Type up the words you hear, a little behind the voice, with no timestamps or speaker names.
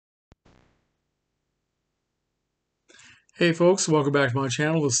Hey folks, welcome back to my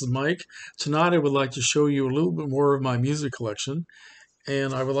channel. This is Mike. Tonight I would like to show you a little bit more of my music collection,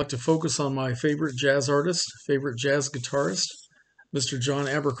 and I would like to focus on my favorite jazz artist, favorite jazz guitarist, Mr. John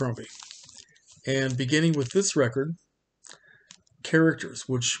Abercrombie. And beginning with this record, Characters,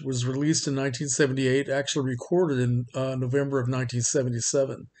 which was released in 1978, actually recorded in November of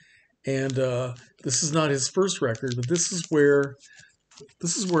 1977. And this is not his first record, but this is where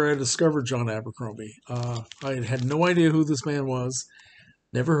I discovered John Abercrombie. I had no idea who this man was.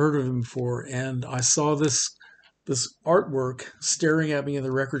 Never heard of him before, and I saw this artwork staring at me in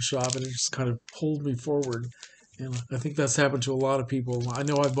the record shop, and it just kind of pulled me forward. And I think that's happened to a lot of people. I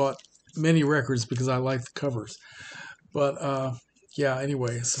know I bought many records because I like the covers. But yeah,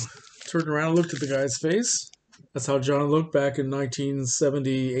 anyway, so turned around and looked at the guy's face. That's how John looked back in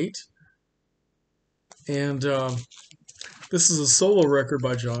 1978. And this is a solo record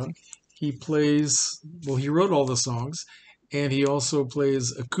by John. He wrote all the songs, and he also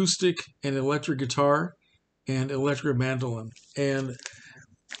plays acoustic and electric guitar and electric mandolin. And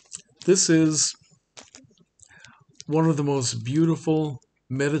this is one of the most beautiful,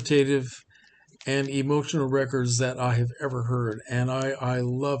 meditative, and emotional records that I have ever heard. And I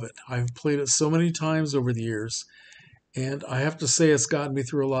love it. I've played it so many times over the years, and I have to say it's gotten me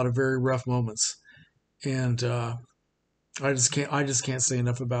through a lot of very rough moments. And I just can't say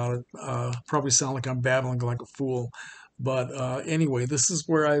enough about it. Probably sound like I'm babbling like a fool, but anyway, this is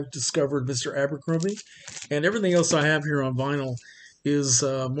where I discovered Mr. Abercrombie, and everything else I have here on vinyl is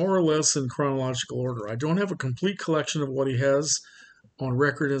more or less in chronological order. I don't have a complete collection of what he has on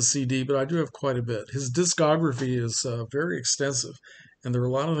record and CD, but I do have quite a bit. His discography is very extensive, and there are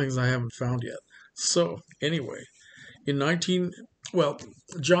a lot of things I haven't found yet. So anyway, in 19 well,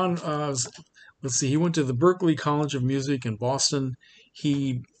 John let's see, he went to the Berklee College of Music in Boston.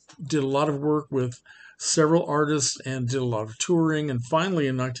 He did a lot of work with several artists and did a lot of touring. And finally,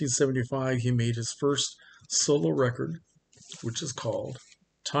 in 1975, he made his first solo record, which is called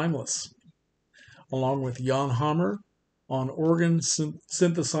Timeless, along with Jan Hammer on organ,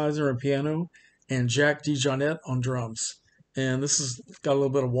 synthesizer, and piano, and Jack DeJohnette on drums. And this has got a little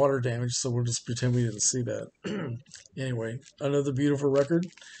bit of water damage, so we'll just pretend we didn't see that. Anyway, another beautiful record.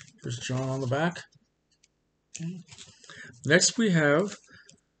 Here's John on the back. Okay. Next we have,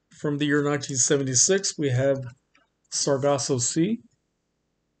 from the year 1976, we have Sargasso Sea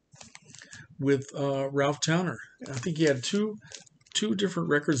with Ralph Towner. I think he had two different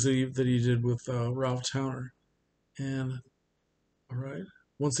records that he did with Ralph Towner. And, all right.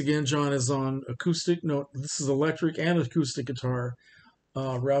 Once again, John is on acoustic. No, this is electric and acoustic guitar.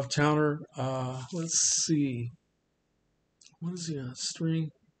 Ralph Towner, let's see. What is he on?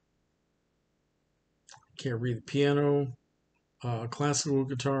 String? Can't read the piano. Classical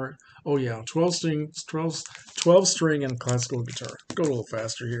guitar. Oh yeah, 12 string and classical guitar. Go a little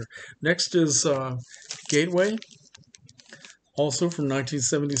faster here. Next is Gateway, also from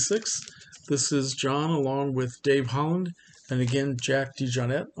 1976. This is John along with Dave Holland and again Jack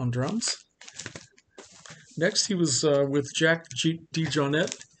DeJohnette on drums. Next he was with Jack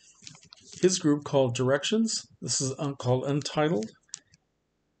DeJohnette, his group called Directions. This is called Untitled.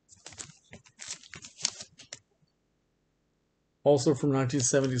 Also from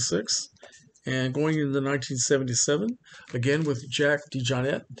 1976. And going into 1977, again with Jack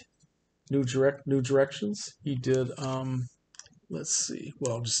DeJohnette, New Directions. He did, let's see,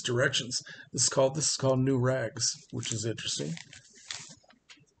 well, just Directions. This is called New Rags, which is interesting.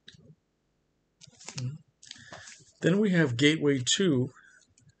 Then we have Gateway 2,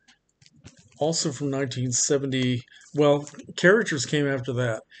 also from 1970. Well, Characters came after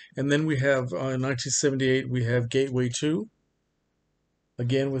that. And then we have, in 1978, we have Gateway 2,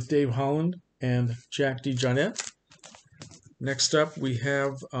 again with Dave Holland and Jack DeJohnette. Next up, we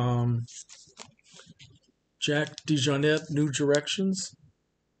have Jack DeJohnette, New Directions.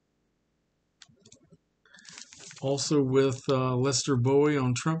 Also with Lester Bowie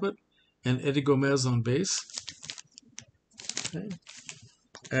on trumpet and Eddie Gomez on bass. Okay.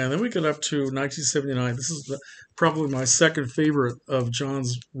 And then we get up to 1979. This is probably my second favorite of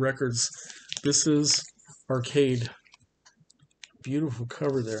John's records. This is Arcade. Beautiful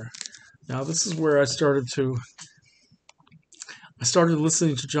cover there. Now this is where I started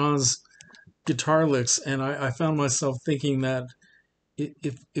listening to John's guitar licks, and I found myself thinking that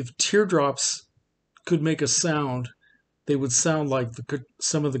if teardrops could make a sound, they would sound like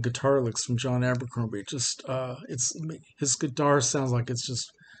some of the guitar licks from John Abercrombie. Just his guitar sounds like it's just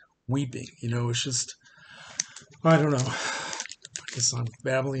weeping. It's just, I don't know. I guess I'm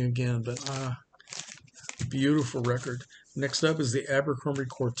babbling again, but beautiful record. Next up is the Abercrombie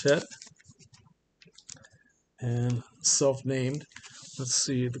Quartet. and self-named. Let's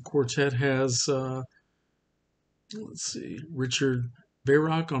see, the quartet has, let's see, Richard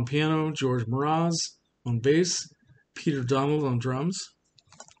Bayrock on piano, George Mraz on bass, Peter Donald on drums.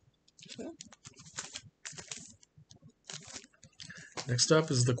 Next up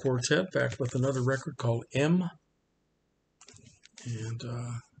is the quartet, back with another record called M. And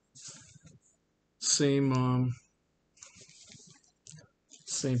same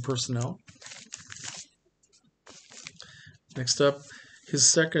personnel. Next up,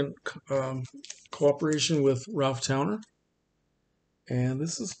 his second cooperation with Ralph Towner. And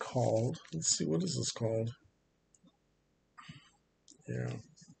this is called, let's see, what is this called? Yeah.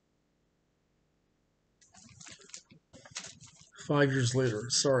 5 years later.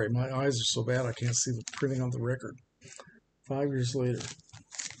 Sorry, my eyes are so bad I can't see the printing on the record. 5 years later.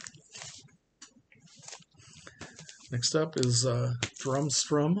 Next up is Drum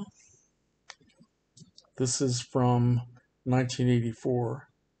Strum. This is from 1984.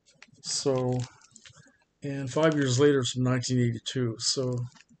 So, and 5 years later is from 1982. So,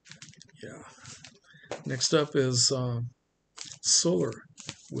 yeah. Next up is Solar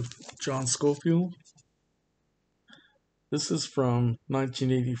with John Scofield. This is from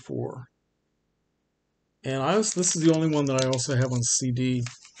 1984. And this is the only one that I also have on CD.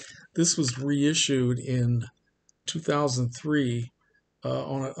 This was reissued in 2003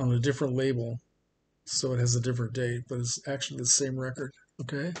 on a different label. So it has a different date, but it's actually the same record.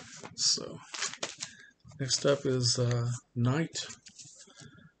 Okay, so next up is Night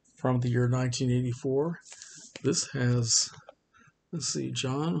from the year 1984. This has, let's see,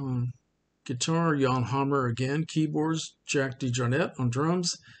 John on guitar, Jan Hammer again, keyboards, Jack DeJarnette on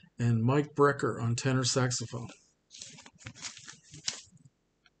drums, and Mike Brecker on tenor saxophone.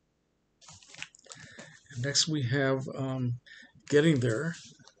 And next we have Getting There.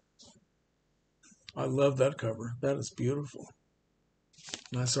 I love that cover. That is beautiful.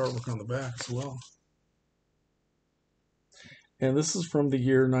 Nice artwork on the back as well. And this is from the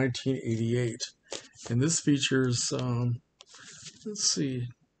year 1988. And this features, let's see.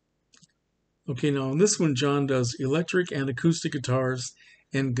 Okay, now on this one, John does electric and acoustic guitars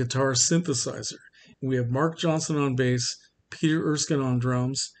and guitar synthesizer. We have Mark Johnson on bass, Peter Erskine on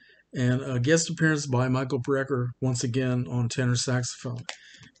drums, and a guest appearance by Michael Brecker, once again, on tenor saxophone.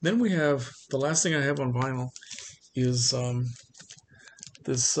 Then we have, the last thing I have on vinyl is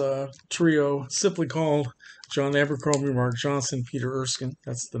this trio, simply called John Abercrombie, Mark Johnson, Peter Erskine.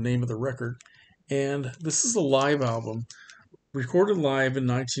 That's the name of the record. And this is a live album, recorded live in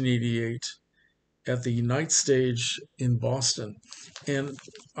 1988 at the Night Stage in Boston. And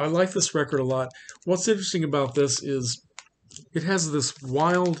I like this record a lot. What's interesting about this is it has this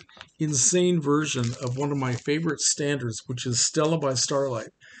wild, insane version of one of my favorite standards, which is Stella by Starlight,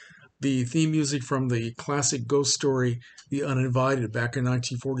 the theme music from the classic ghost story, The Uninvited, back in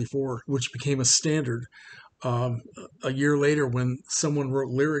 1944, which became a standard a year later when someone wrote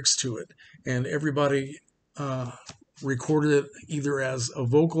lyrics to it. And everybody recorded it either as a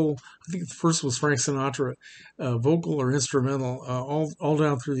vocal, I think the first was Frank Sinatra, vocal or instrumental, all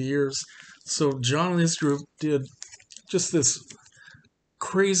down through the years. So John and his group did just this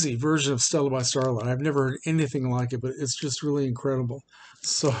crazy version of Stella by Starlight. I've never heard anything like it, but it's just really incredible.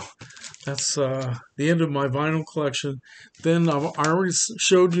 So that's the end of my vinyl collection. Then I already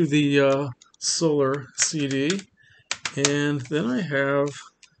showed you the Solar CD. And then I have,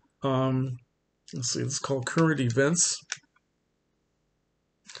 let's see, it's called Current Events.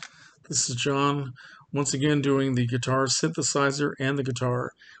 This is John, once again, doing the guitar synthesizer and the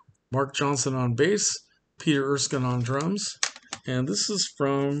guitar. Mark Johnson on bass, Peter Erskine on drums. And this is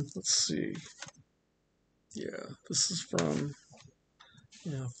from, let's see, yeah, this is from,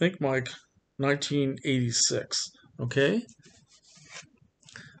 yeah, Think Mike, 1986, okay?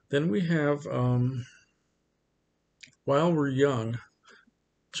 Then we have While We're Young,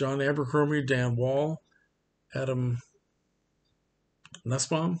 John Abercrombie, Dan Wall, Adam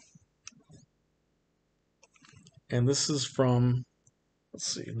Nussbaum. And this is from,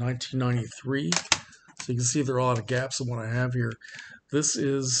 let's see, 1993. So you can see there are a lot of gaps in what I have here. This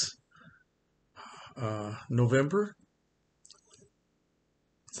is November.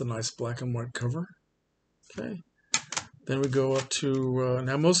 It's a nice black and white cover. Okay. Then we go up to,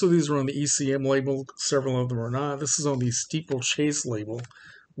 now most of these are on the ECM label. Several of them are not. This is on the Steeplechase label,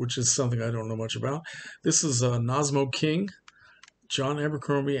 which is something I don't know much about. This is Nosmo King, John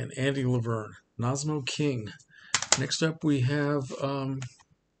Abercrombie, and Andy Laverne. Nosmo King. Next up we have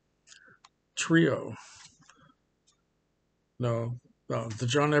Trio. No, the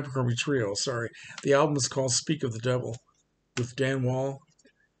John Abercrombie Trio, sorry. The album is called Speak of the Devil with Dan Wall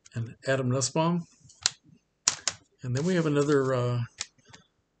and Adam Nussbaum. And then we have another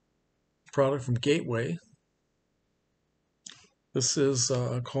product from Gateway. This is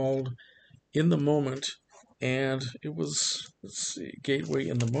called In the Moment, and it was, let's see, Gateway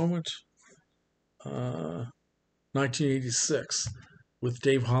In the Moment, 1986, with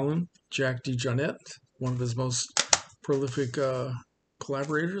Dave Holland, Jack DeJohnette, one of his most prolific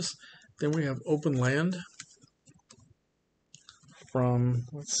collaborators. Then we have Open Land from,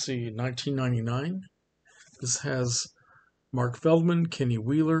 let's see, 1999. This has Mark Feldman, Kenny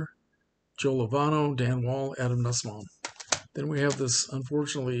Wheeler, Joe Lovano, Dan Wall, Adam Nussbaum. Then we have this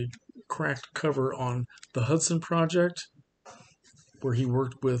unfortunately cracked cover on the Hudson Project, where he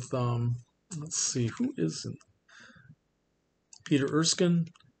worked with, let's see, who is it? Peter Erskine,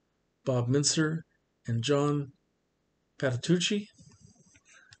 Bob Minster, and John Patitucci.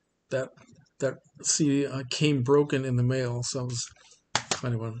 That CD came broken in the mail, so it was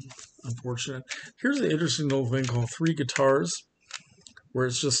kind of unfortunate. Here's an interesting little thing called Three Guitars, where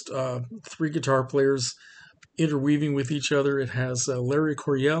it's just three guitar players interweaving with each other. It has Larry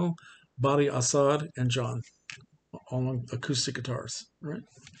Coryell, Badi Assad, and John, all on acoustic guitars. Right?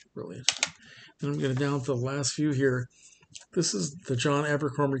 Really interesting. And I'm going to down to the last few here. This is the John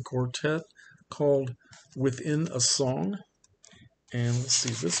Abercrombie Quartet called Within a Song. And let's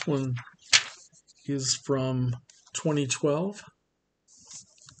see, this one is from 2012.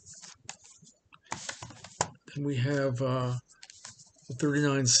 And we have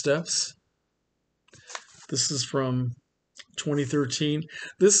 39 Steps. This is from 2013.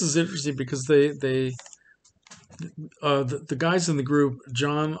 This is interesting because the guys in the group,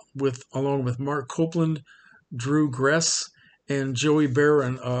 John along with Mark Copeland, Drew Gress, and Joey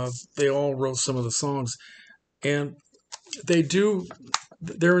Barron, they all wrote some of the songs, and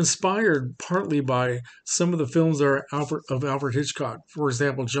they're inspired partly by some of the films of Alfred Hitchcock. For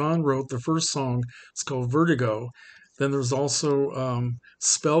example, John wrote the first song. It's called Vertigo. Then there's also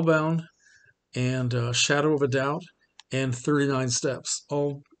Spellbound and Shadow of a Doubt and 39 Steps,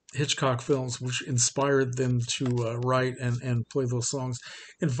 all Hitchcock films, which inspired them to write and play those songs.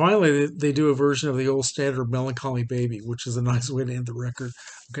 And finally, they do a version of the old standard Melancholy Baby, which is a nice way to end the record.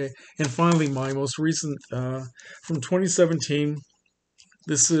 Okay. And finally, my most recent, from 2017,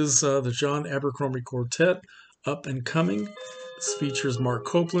 this is the John Abercrombie Quartet, Up and Coming. This features Mark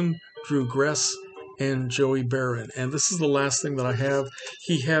Copeland, Drew Gress, and Joey Barron. And this is the last thing that I have.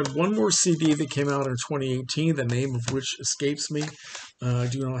 He had one more CD that came out in 2018, the name of which escapes me. I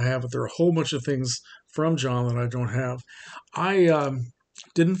do not have it. There are a whole bunch of things from John that I don't have. I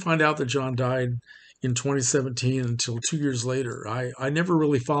didn't find out that John died in 2017 until 2 years later. I never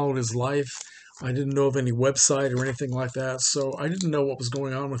really followed his life. I didn't know of any website or anything like that, so I didn't know what was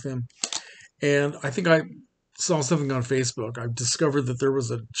going on with him. And I think I saw something on Facebook. I discovered that there was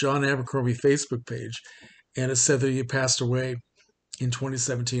a John Abercrombie Facebook page, and it said that he had passed away in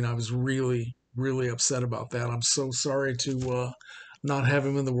 2017. I was really, really upset about that. I'm so sorry to not have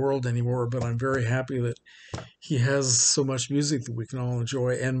him in the world anymore, but I'm very happy that he has so much music that we can all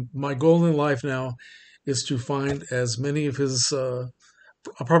enjoy. And my goal in life now is to find as many of his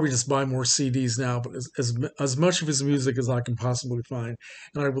I'll probably just buy more CDs now, but as much of his music as I can possibly find.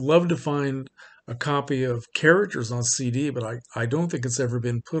 And I would love to find a copy of Characters on CD, but I don't think it's ever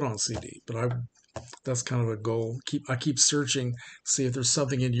been put on CD. But that's kind of a goal. I keep searching to see if there's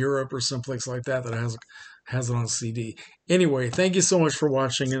something in Europe or someplace like that that has it on CD. Anyway, thank you so much for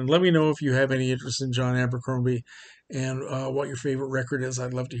watching, and let me know if you have any interest in John Abercrombie and what your favorite record is.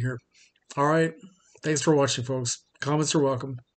 I'd love to hear. All right. Thanks for watching, folks. Comments are welcome.